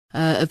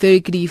A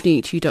very good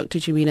evening to you, Dr.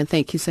 Jameen, and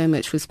thank you so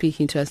much for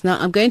speaking to us. Now,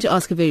 I'm going to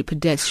ask a very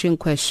pedestrian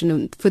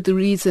question for the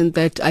reason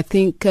that I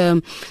think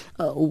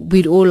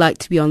we'd all like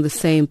to be on the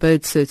same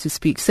boat, so to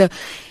speak. So,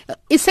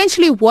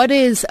 essentially, what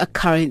is a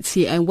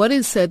currency and what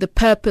is the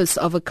purpose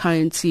of a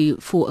currency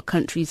for a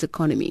country's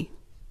economy?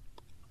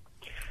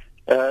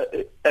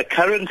 A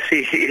currency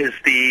is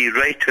the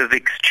rate of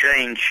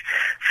exchange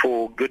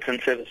for goods and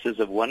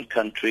services of one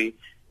country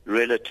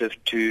relative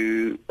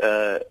to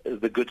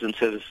the goods and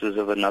services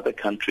of another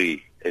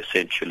country,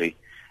 essentially.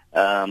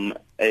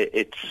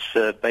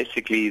 It's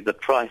basically the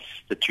price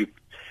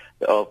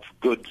of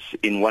goods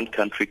in one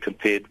country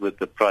compared with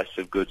the price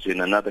of goods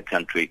in another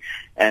country.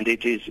 And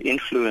it is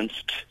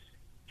influenced,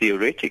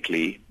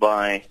 theoretically,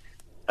 by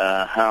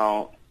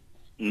how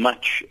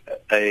much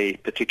a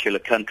particular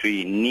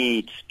country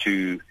needs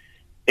to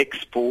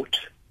export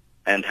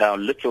and how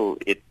little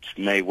it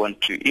may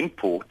want to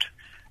import,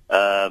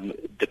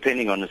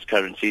 depending on its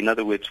currency. In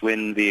other words,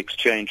 when the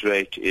exchange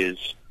rate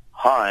is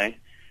high,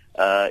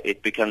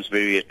 it becomes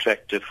very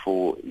attractive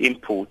for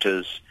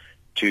importers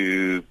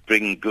to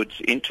bring goods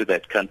into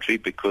that country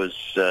because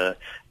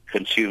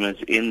consumers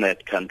in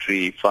that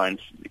country find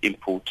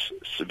imports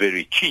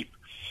very cheap.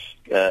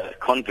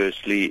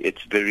 Conversely,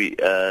 it's very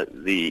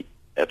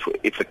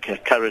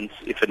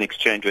if an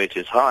exchange rate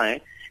is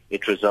high,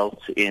 it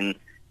results in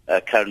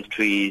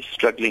countries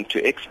struggling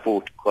to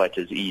export quite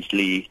as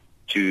easily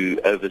to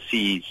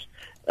overseas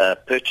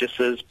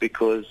purchases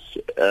because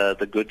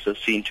the goods are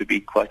seen to be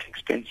quite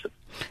expensive.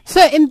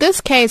 So in this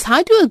case,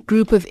 how do a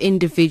group of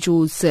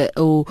individuals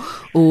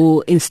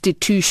or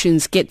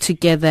institutions get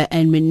together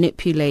and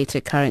manipulate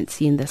a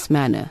currency in this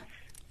manner?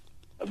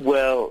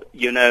 Well,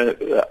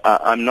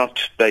 I'm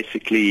not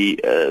basically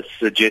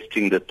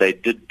suggesting that they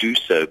did do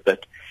so,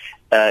 but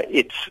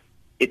it's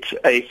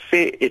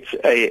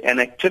an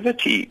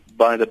activity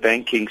by the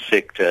banking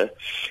sector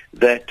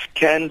that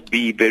can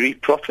be very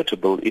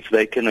profitable if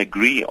they can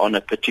agree on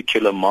a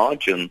particular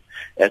margin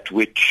at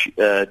which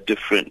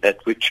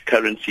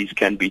currencies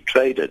can be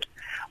traded.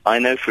 I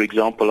know, for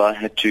example, I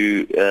had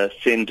to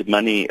send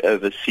money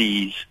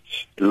overseas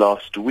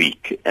last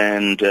week,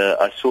 and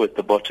I saw at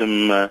the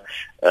bottom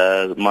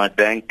my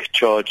bank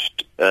said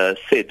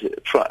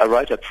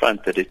right up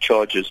front that it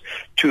charges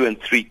 2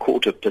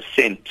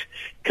 3/4%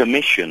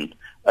 commission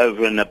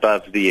over and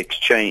above the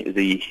exchange,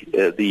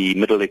 the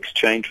middle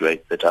exchange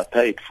rate that I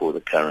paid for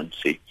the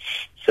currency.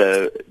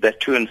 So that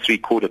 2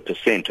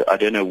 3/4%, I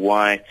don't know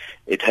why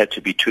it had to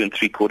be 2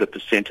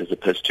 3/4% as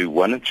opposed to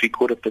 1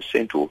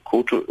 3/4% or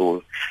quarter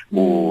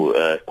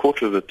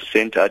of a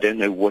percent. I don't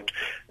know what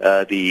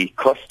the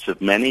costs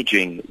of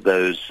managing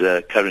those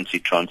currency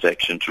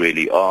transactions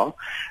really are.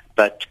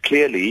 But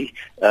clearly,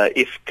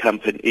 if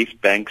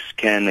banks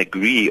can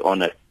agree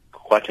on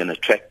quite an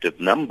attractive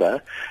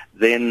number,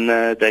 then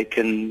they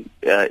can,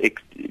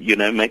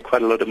 make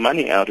quite a lot of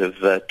money out of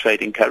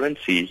trading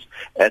currencies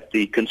at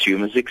the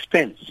consumer's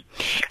expense.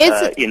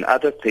 In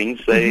other things,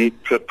 they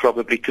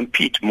probably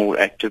compete more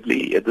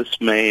actively. This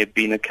may have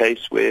been a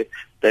case where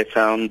they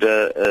found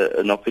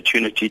an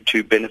opportunity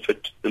to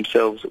benefit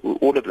themselves,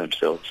 all of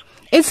themselves.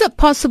 Is it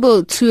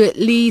possible to at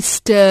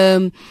least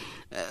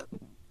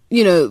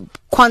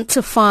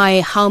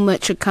quantify how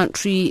much a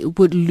country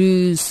would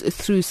lose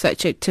through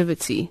such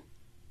activity?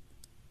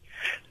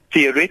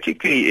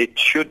 Theoretically, it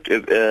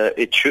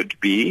should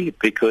be,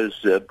 because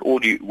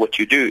what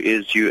you do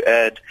is you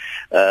add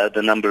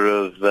the number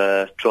of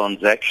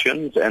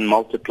transactions and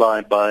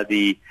multiply by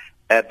the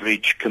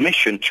average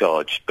commission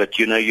charged. But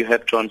you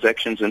have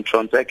transactions and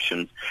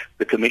transactions.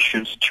 The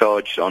commissions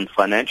charged on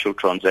financial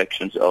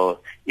transactions are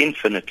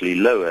infinitely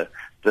lower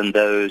than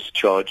those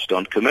charged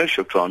on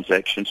commercial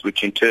transactions,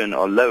 which in turn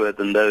are lower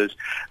than those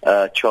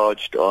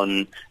charged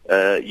on,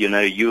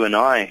 you and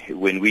I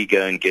when we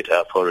go and get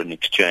our foreign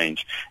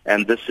exchange.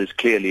 And this is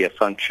clearly a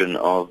function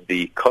of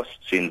the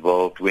costs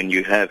involved when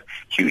you have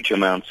huge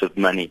amounts of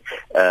money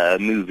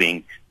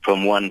moving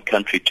from one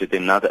country to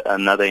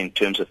another in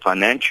terms of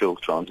financial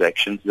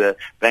transactions. The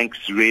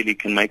banks really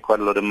can make quite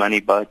a lot of money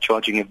by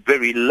charging a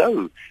very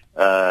low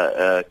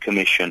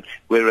commission,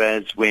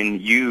 whereas when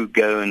you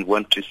go and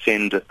want to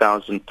send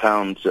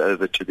 £1,000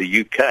 over to the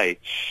UK,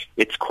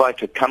 it's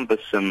quite a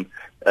cumbersome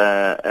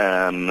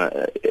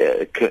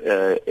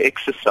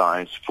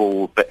exercise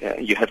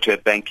you have to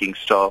have banking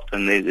staff,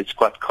 and it's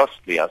quite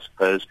costly, I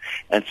suppose,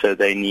 and so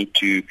they need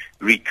to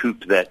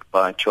recoup that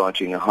by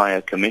charging a higher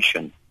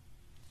commission.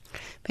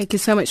 Thank you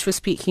so much for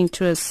speaking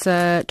to us,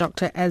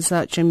 Dr.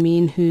 Azat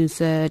Jameen, who's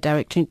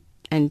Director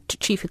and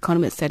Chief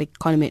Economist at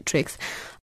Econometrics.